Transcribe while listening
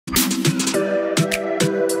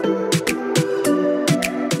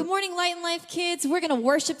we're going to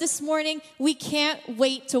worship this morning. We can't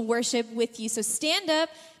wait to worship with you. So stand up,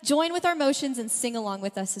 join with our motions, and sing along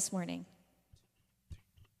with us this morning.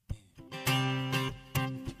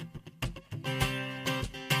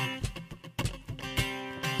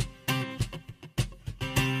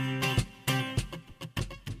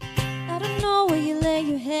 I don't know where you lay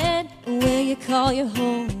your head or where you call your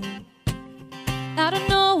home. I don't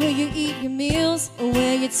know where you eat your meals or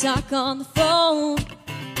where you talk on the phone.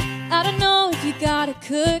 I don't know if you got a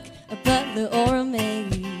cook, a butler, or a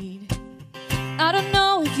maid. I don't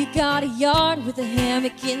know if you got a yard with a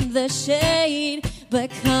hammock in the shade.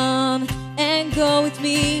 But come and go with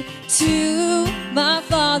me to my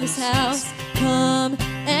Father's house. Come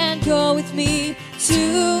and go with me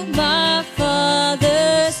to my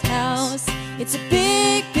Father's house. It's a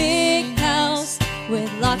big, big house with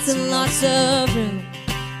lots and lots of room.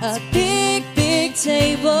 A big, big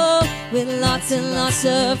table with lots and lots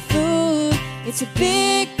of food. It's a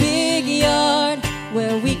big, big yard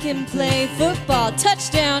where we can play football.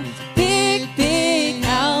 Touchdown, big, big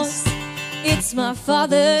house. It's my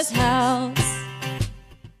Father's house.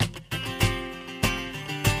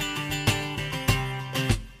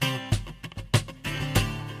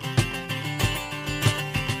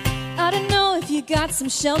 I don't know if you got some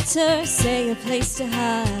shelter, say a place to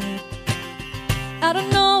hide. I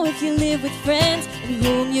don't know if you live with friends in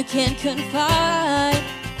whom you can confide.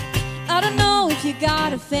 I don't know if you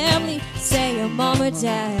got a family, say a mom or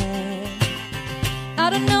dad.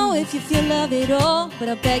 I don't know if you feel love at all, but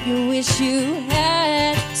I bet you wish you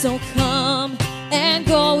had. So come and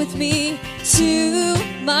go with me to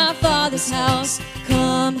my Father's house.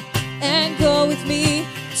 Come and go with me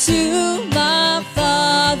to my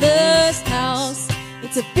Father's house.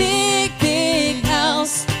 It's a big, big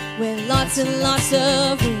house with lots and lots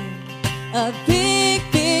of room. A big,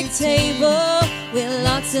 big table with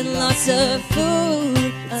lots and lots of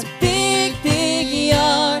food. A big, big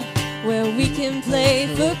yard where we can play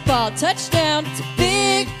football. Touchdown, it's a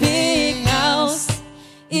big, big house.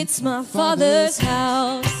 It's my Father's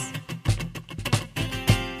house.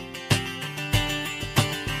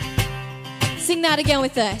 Sing that again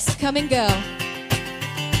with us. Come and go.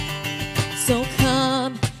 So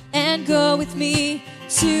come and go with me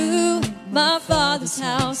to my Father's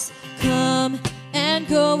house. Come and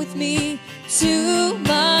go with me to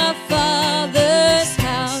my Father's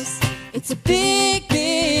house. It's a big,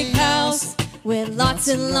 big house with lots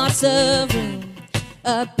and lots of room.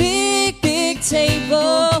 A big, big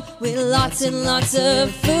table with lots and lots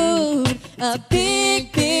of food. A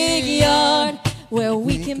big, big yard where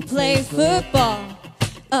we can play football.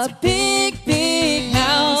 A big, big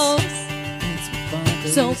house.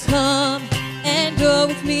 So come and go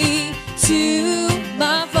with me to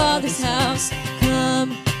my Father's house.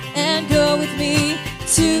 Come and go with me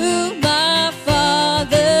to my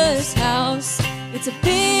Father's house. It's a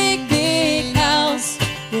big, big house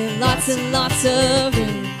with lots and lots of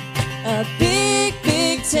room. A big,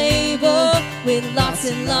 big table with lots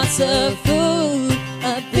and lots of food.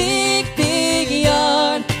 A big, big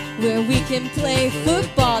yard where we can play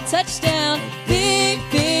football. Touchdown, big,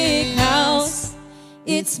 big house.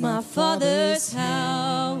 It's my Father's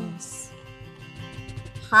house.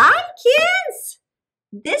 Hi, kids.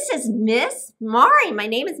 This is Miss Mari. My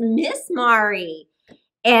name is Miss Mari.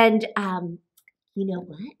 And you know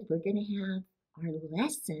what? We're going to have our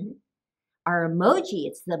lesson, our emoji.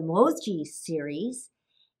 It's the emoji series.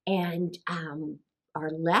 And our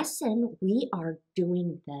lesson, we are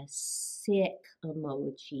doing the sick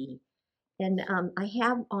emoji. And I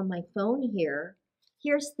have on my phone here,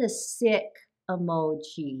 here's the sick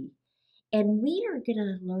emoji. And we are going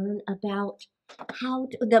to learn about how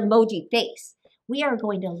to, the emoji face. We are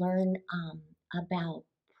going to learn about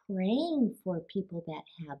praying for people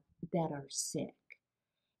that are sick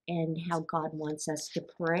and how God wants us to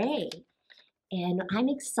pray. And I'm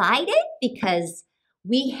excited because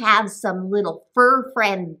we have some little fur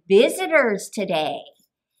friend visitors today.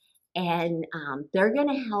 And they're going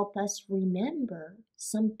to help us remember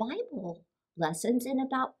some Bible lessons and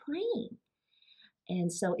about praying.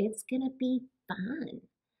 And so it's going to be fun.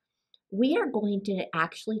 We are going to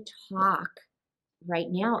actually talk right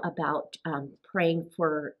now about praying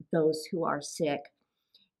for those who are sick.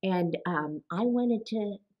 And I wanted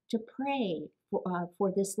to pray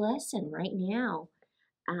for this lesson right now.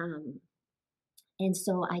 And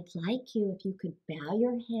so I'd like you, if you could bow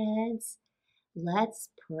your heads, let's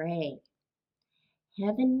pray.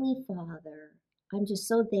 Heavenly Father, I'm just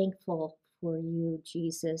so thankful for you,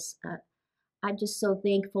 Jesus. I'm just so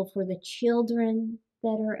thankful for the children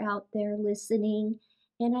that are out there listening.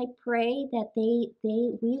 And I pray that we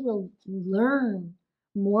will learn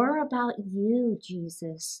more about you,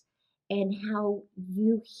 Jesus, and how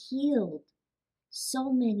you healed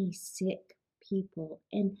so many sick people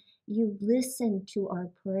and you listen to our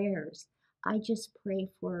prayers. I just pray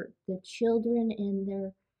for the children and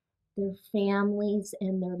their families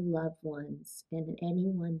and their loved ones, and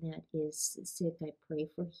anyone that is sick, I pray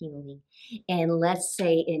for healing. And let's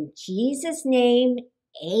say in Jesus' name,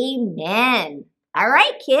 amen. All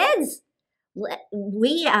right, kids.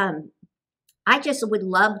 I just would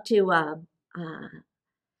love to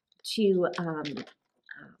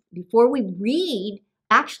before we read,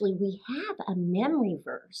 actually we have a memory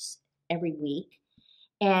verse every week,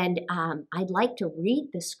 and I'd like to read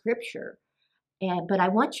the scripture. But I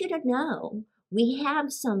want you to know we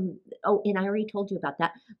have some, and I already told you about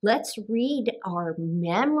that. Let's read our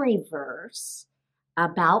memory verse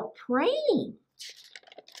about praying.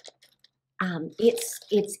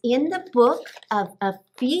 It's in the book of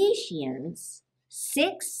Ephesians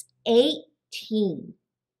 6:18.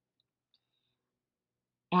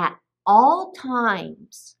 At all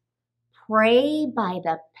times, pray by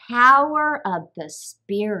the power of the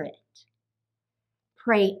Spirit.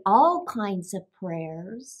 Pray all kinds of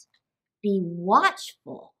prayers. Be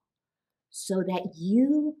watchful so that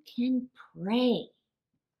you can pray.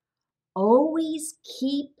 Always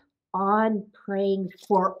keep on praying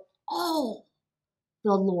for all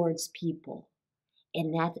the Lord's people.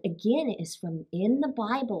 And that again is from in the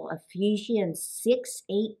Bible, Ephesians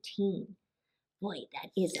 6:18. Boy, that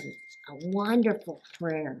is a wonderful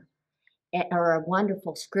prayer or a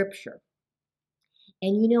wonderful scripture.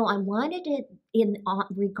 And you know, I wanted to,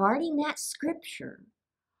 regarding that scripture,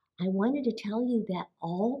 I wanted to tell you that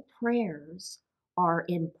all prayers are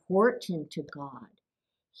important to God.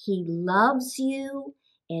 He loves you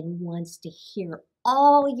and wants to hear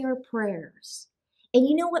all your prayers. And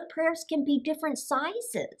you know what? Prayers can be different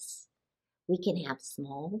sizes. We can have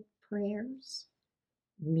small prayers,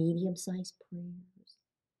 medium-sized prayers,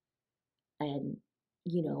 and,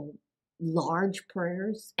 you know, large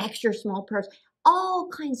prayers, extra small prayers, all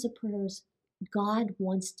kinds of prayers. God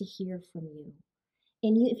wants to hear from you.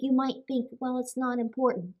 And if you might think, well, it's not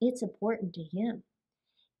important, it's important to Him.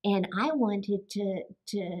 And I wanted to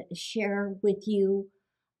share with you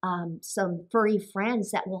some furry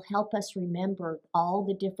friends that will help us remember all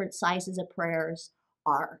the different sizes of prayers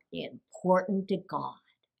are important to God.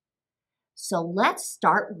 So let's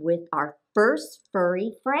start with our first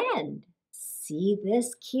furry friend. See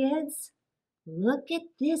this, kids? Look at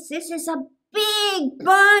this. This is a big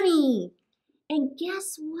bunny. And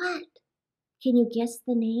guess what? Can you guess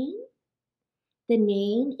the name? The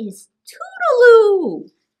name is Toodaloo.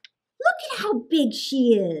 Look at how big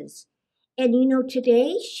she is. And you know,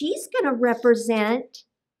 today she's going to represent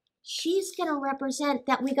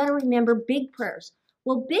that we got to remember big prayers.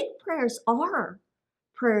 Well, big prayers are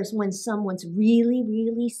prayers when someone's really,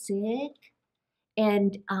 really sick,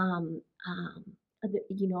 and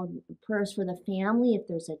you know, prayers for the family if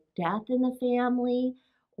there's a death in the family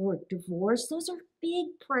or divorce. Those are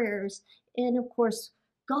big prayers, and of course,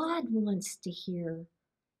 God wants to hear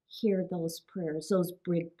those prayers, those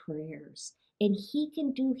big prayers, and He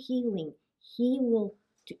can do healing. He will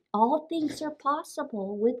do, all things are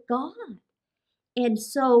possible with God. And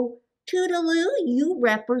so, Toodaloo, you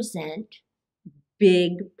represent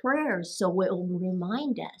big prayers. So it will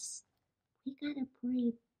remind us, we got to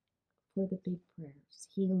pray for the big prayers,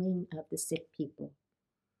 healing of the sick people.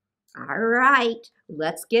 All right,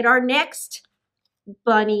 let's get our next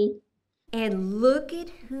bunny. And look at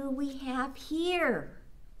who we have here.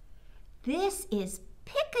 This is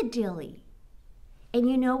Piccadilly. And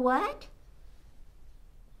you know what?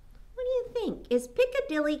 What do you think? Is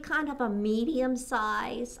Piccadilly kind of a medium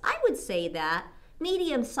size? I would say that.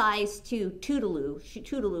 Medium size to Toodaloo.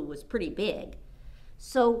 Toodaloo was pretty big.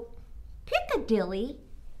 So Piccadilly,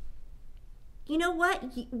 you know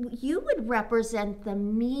what? You would represent the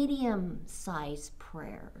medium-sized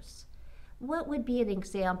prayers. What would be an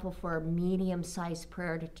example for a medium-sized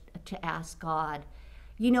prayer to ask God?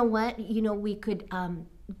 You know what? You know, we could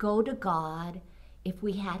go to God if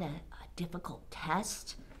we had a difficult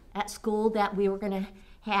test at school that we were going to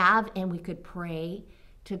have, and we could pray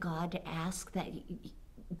to God to ask that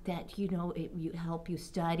you know, you help you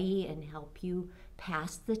study and help you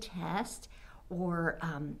pass the test. Or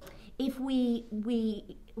if we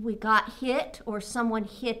got hit or someone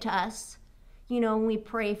hit us, you know, we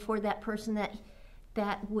pray for that person that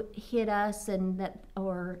hit us,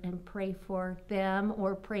 and pray for them,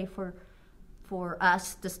 or pray for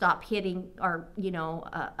us to stop hitting our, you know,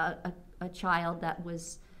 a child that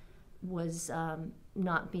was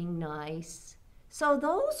not being nice. So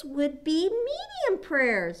those would be medium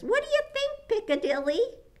prayers. What do you think, Piccadilly?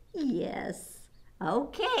 Yes.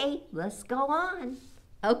 Okay, let's go on.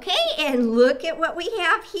 Okay, and look at what we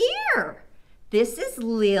have here. This is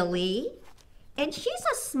Lily, and she's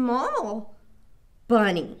a small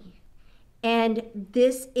bunny. And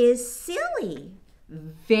this is Silly,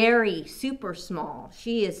 very super small.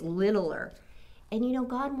 She is littler. And you know,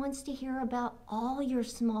 God wants to hear about all your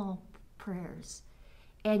small prayers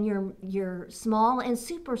and your small and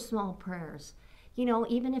super small prayers. You know,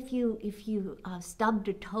 even if you stubbed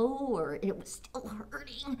a toe or it was still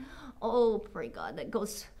hurting, oh, pray God that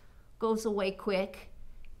goes away quick.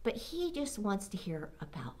 But He just wants to hear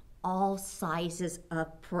about all sizes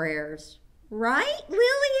of prayers. Right,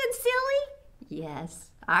 Lily and Silly?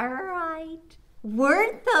 Yes, all right.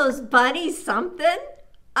 Weren't those bunnies something?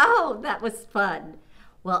 Oh, that was fun.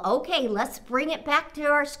 Well, okay, let's bring it back to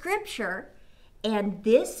our scripture. And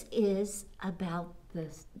this is about the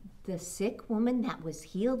sick woman that was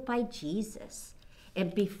healed by Jesus.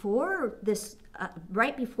 And before this,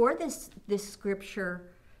 right before this scripture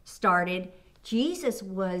started, Jesus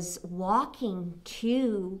was walking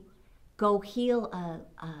to go heal a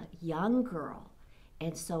young girl.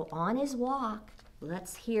 And so on his walk,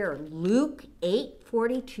 let's hear Luke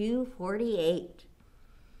 8:42-48.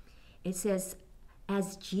 It says,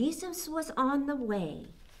 as Jesus was on the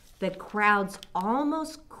way, the crowds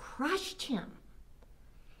almost crushed him.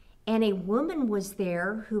 And a woman was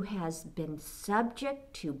there who has been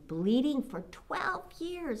subject to bleeding for 12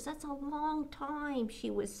 years. That's a long time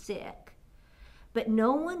she was sick. But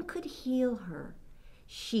no one could heal her.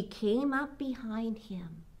 She came up behind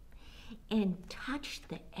him and touched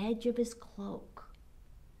the edge of his cloak.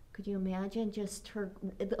 Could you imagine just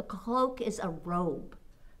the cloak is a robe,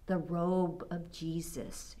 the robe of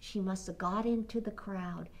Jesus. She must have got into the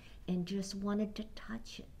crowd and just wanted to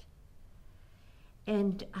touch it.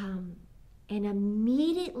 And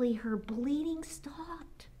immediately her bleeding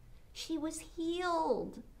stopped. She was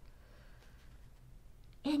healed.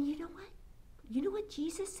 And you know what? You know what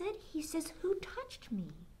Jesus said? He says, who touched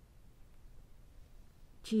me?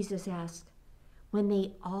 Jesus asked. When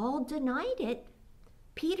they all denied it,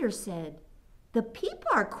 Peter said, the people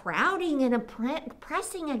are crowding and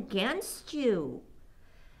pressing against you.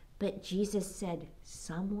 But Jesus said,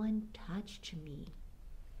 someone touched me.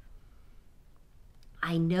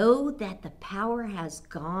 I know that the power has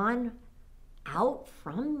gone out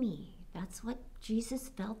from me. That's what Jesus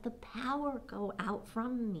felt, the power go out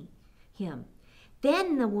from him.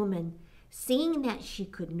 Then the woman, seeing that she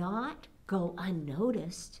could not go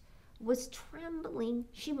unnoticed, was trembling.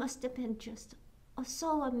 She must have been just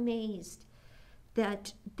so amazed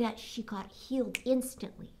that she got healed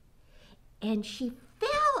instantly. And she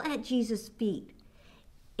fell at Jesus' feet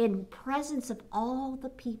in presence of all the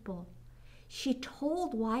people. She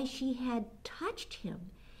told why she had touched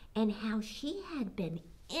him and how she had been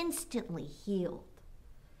instantly healed.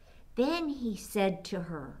 Then he said to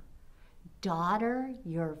her, daughter,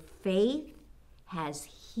 your faith has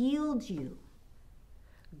healed you.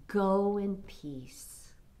 Go in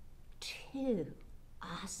peace. Too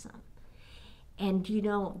awesome. And you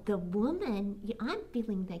know, the woman, I'm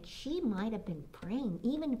feeling like she might have been praying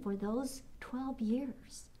even for those 12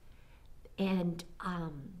 years. And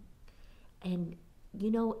you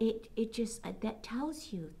know, it just, that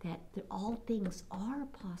tells you that all things are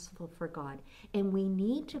possible for God. And we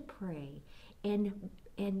need to pray. And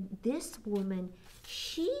this woman,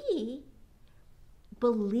 she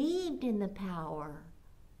believed in the power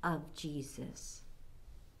of Jesus.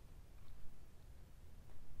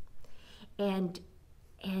 And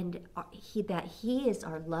that he is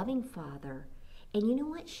our loving Father. And you know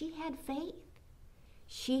what? She had faith.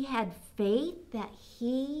 She had faith that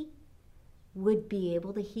he would be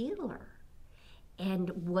able to heal her. And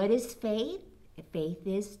what is faith? Faith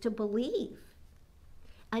is to believe.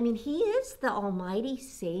 I mean, he is the Almighty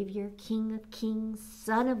Savior, King of Kings,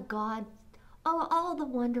 Son of God, all the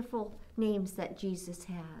wonderful names that Jesus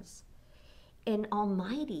has. And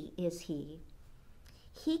Almighty is he.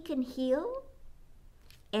 He can heal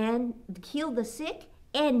the sick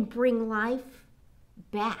and bring life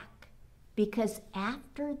back. Because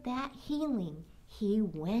after that healing, he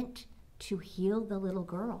went to heal the little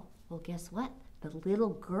girl. Well, guess what? The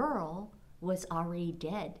little girl was already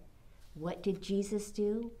dead. What did Jesus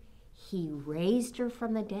do? He raised her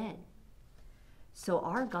from the dead. So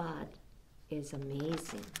our God is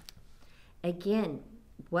amazing. Again,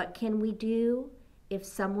 what can we do if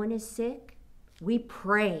someone is sick? We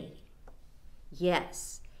pray.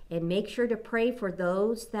 Yes. And make sure to pray for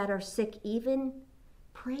those that are sick. Even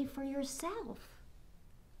pray for yourself.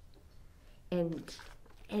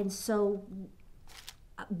 And so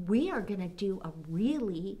we are going to do a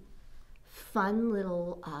really fun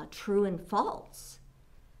little true and false.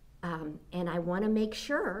 And I want to make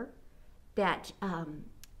sure that,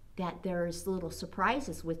 that there's little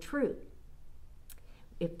surprises with true.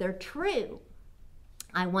 If they're true,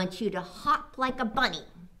 I want you to hop like a bunny,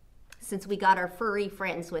 since we got our furry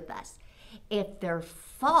friends with us. If they're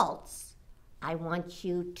false, I want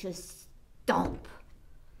you to stomp.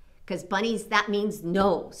 Because bunnies, that means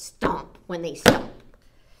no, stomp when they stomp.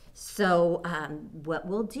 So what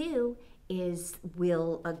we'll do is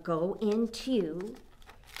we'll go into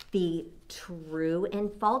the true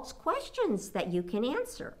and false questions that you can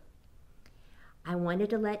answer. I wanted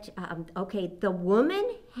to let, okay, the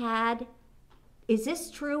woman had, is this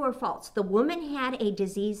true or false? The woman had a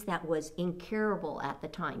disease that was incurable at the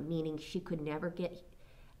time, meaning she could never get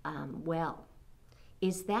well.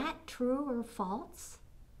 Is that true or false?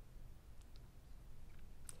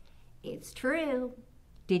 It's true.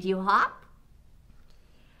 Did you hop?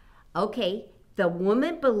 Okay, the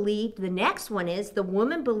woman believed, the next one is, the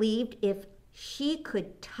woman believed if she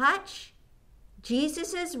could touch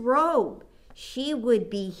Jesus's robe, she would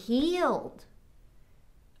be healed.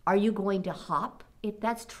 Are you going to hop if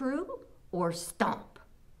that's true, or stomp?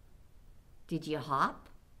 Did you hop?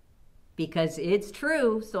 Because it's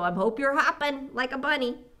true, so I hope you're hopping like a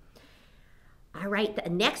bunny. All right, the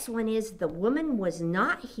next one is the woman was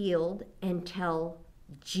not healed until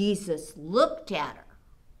Jesus looked at her.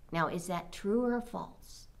 Now, is that true or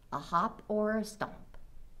false? A hop or a stomp?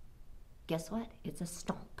 Guess what? It's a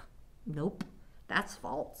stomp. Nope, that's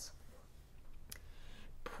false.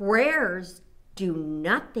 Prayers do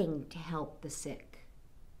nothing to help the sick.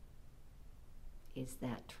 Is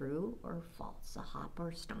that true or false? A hop or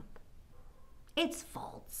a stomp? It's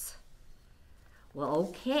false. Well,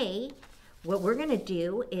 okay. What we're going to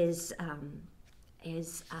do is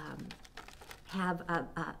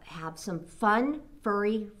have some fun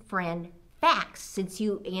furry friend facts, since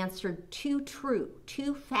you answered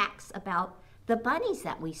two facts about the bunnies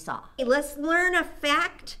that we saw. Okay, let's learn a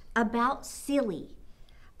fact about Silly,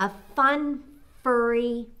 a fun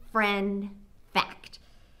furry friend fact.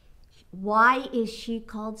 Why is she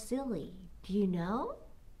called Silly? Do you know?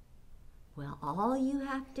 Well, all you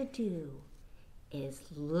have to do is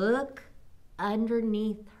look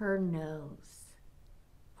underneath her nose.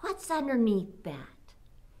 What's underneath that?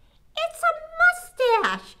 It's a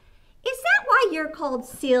mustache. Is that why you're called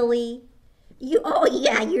Silly? Oh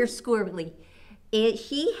yeah, you're squirrely.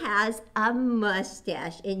 She has a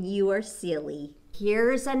mustache and you are Silly.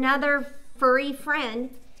 Here's another furry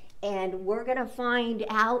friend, and we're gonna find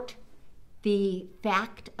out the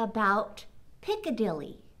fact about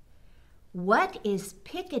Piccadilly. What is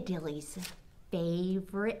Piccadilly's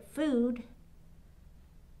favorite food?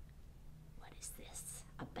 What is this?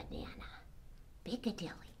 A banana.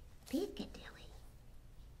 Piccadilly.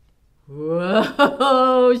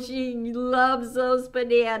 Whoa, she loves those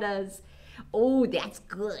bananas. Oh, that's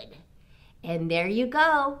good. And there you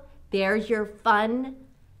go. There's your fun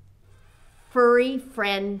furry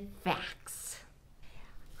friend facts.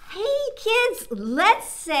 Hey kids, let's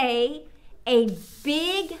say a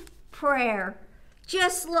big prayer,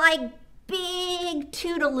 just like big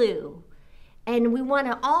Toodaloo. And we want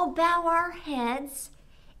to all bow our heads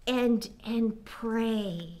and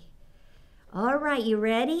pray. All right, you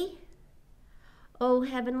ready? Oh,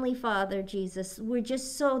 Heavenly Father, Jesus, we're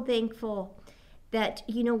just so thankful that,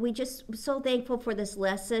 we're just so thankful for this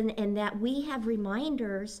lesson, and that we have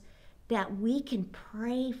reminders that we can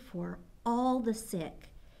pray for all the sick.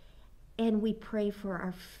 And we pray for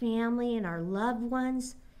our family and our loved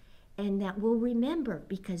ones, and that we'll remember,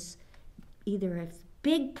 because either a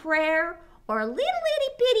big prayer or a little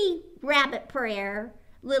itty bitty rabbit prayer,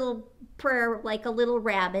 little prayer like a little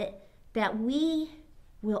rabbit, that we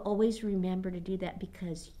will always remember to do that,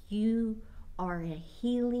 because you are a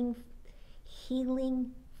healing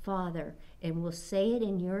Father, and we'll say it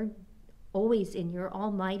always in your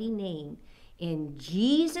almighty name. In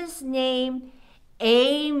Jesus' name,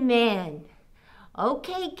 amen.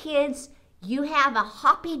 Okay, kids, you have a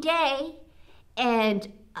happy day,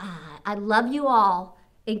 and I love you all,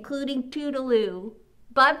 including Toodaloo.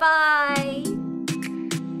 Bye-bye.